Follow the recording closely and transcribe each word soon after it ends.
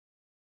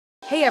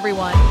Hey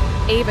everyone,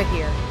 Ava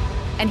here.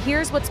 And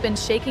here's what's been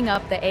shaking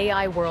up the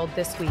AI world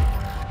this week.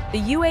 The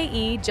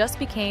UAE just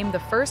became the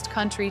first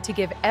country to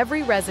give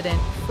every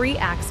resident free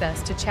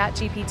access to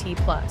ChatGPT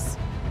Plus.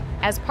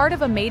 As part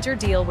of a major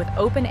deal with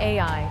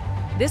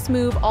OpenAI, this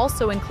move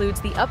also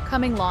includes the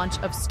upcoming launch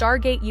of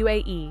Stargate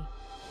UAE,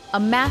 a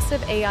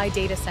massive AI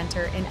data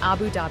center in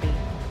Abu Dhabi,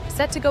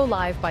 set to go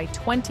live by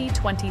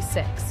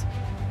 2026.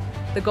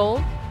 The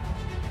goal?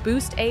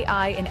 Boost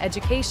AI in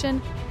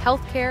education,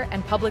 healthcare,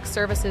 and public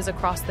services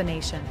across the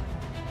nation.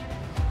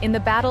 In the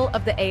battle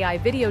of the AI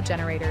video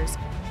generators,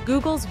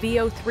 Google's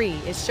Veo 3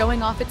 is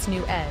showing off its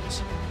new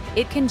edge.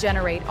 It can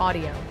generate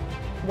audio.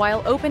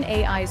 While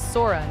OpenAI's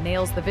Sora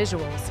nails the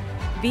visuals,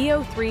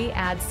 Veo 3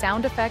 adds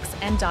sound effects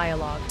and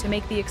dialogue to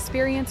make the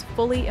experience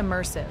fully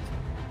immersive.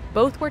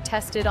 Both were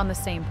tested on the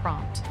same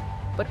prompt,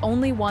 but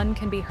only one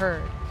can be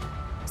heard.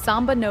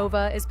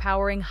 SambaNova is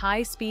powering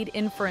high-speed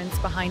inference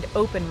behind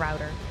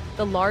OpenRouter,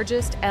 the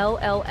largest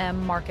LLM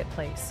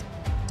marketplace.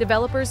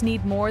 Developers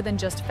need more than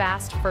just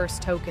fast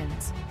first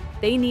tokens.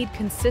 They need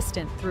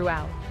consistent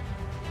throughout.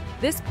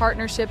 This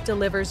partnership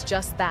delivers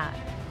just that,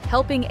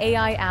 helping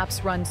AI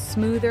apps run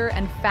smoother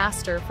and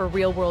faster for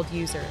real-world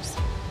users.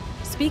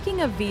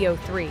 Speaking of Veo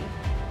 3,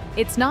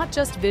 it's not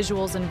just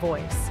visuals and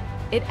voice.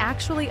 It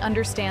actually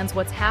understands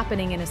what's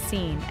happening in a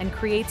scene and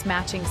creates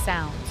matching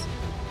sounds.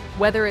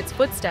 Whether it's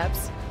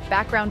footsteps,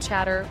 background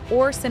chatter,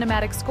 or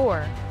cinematic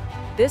score,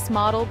 this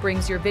model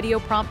brings your video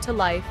prompt to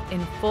life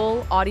in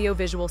full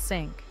audio-visual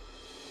sync.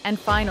 And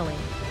finally,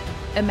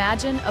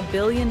 imagine a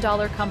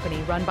billion-dollar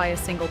company run by a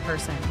single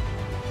person.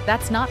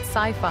 That's not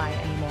sci-fi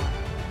anymore.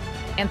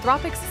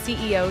 Anthropic's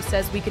CEO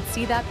says we could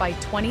see that by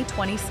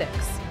 2026.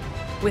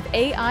 With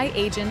AI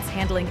agents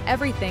handling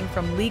everything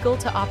from legal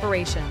to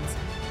operations,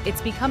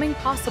 it's becoming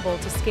possible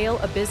to scale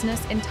a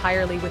business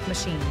entirely with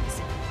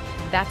machines.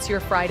 That's your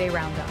Friday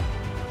Roundup.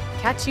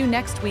 Catch you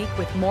next week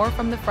with more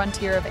from the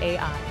frontier of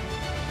AI.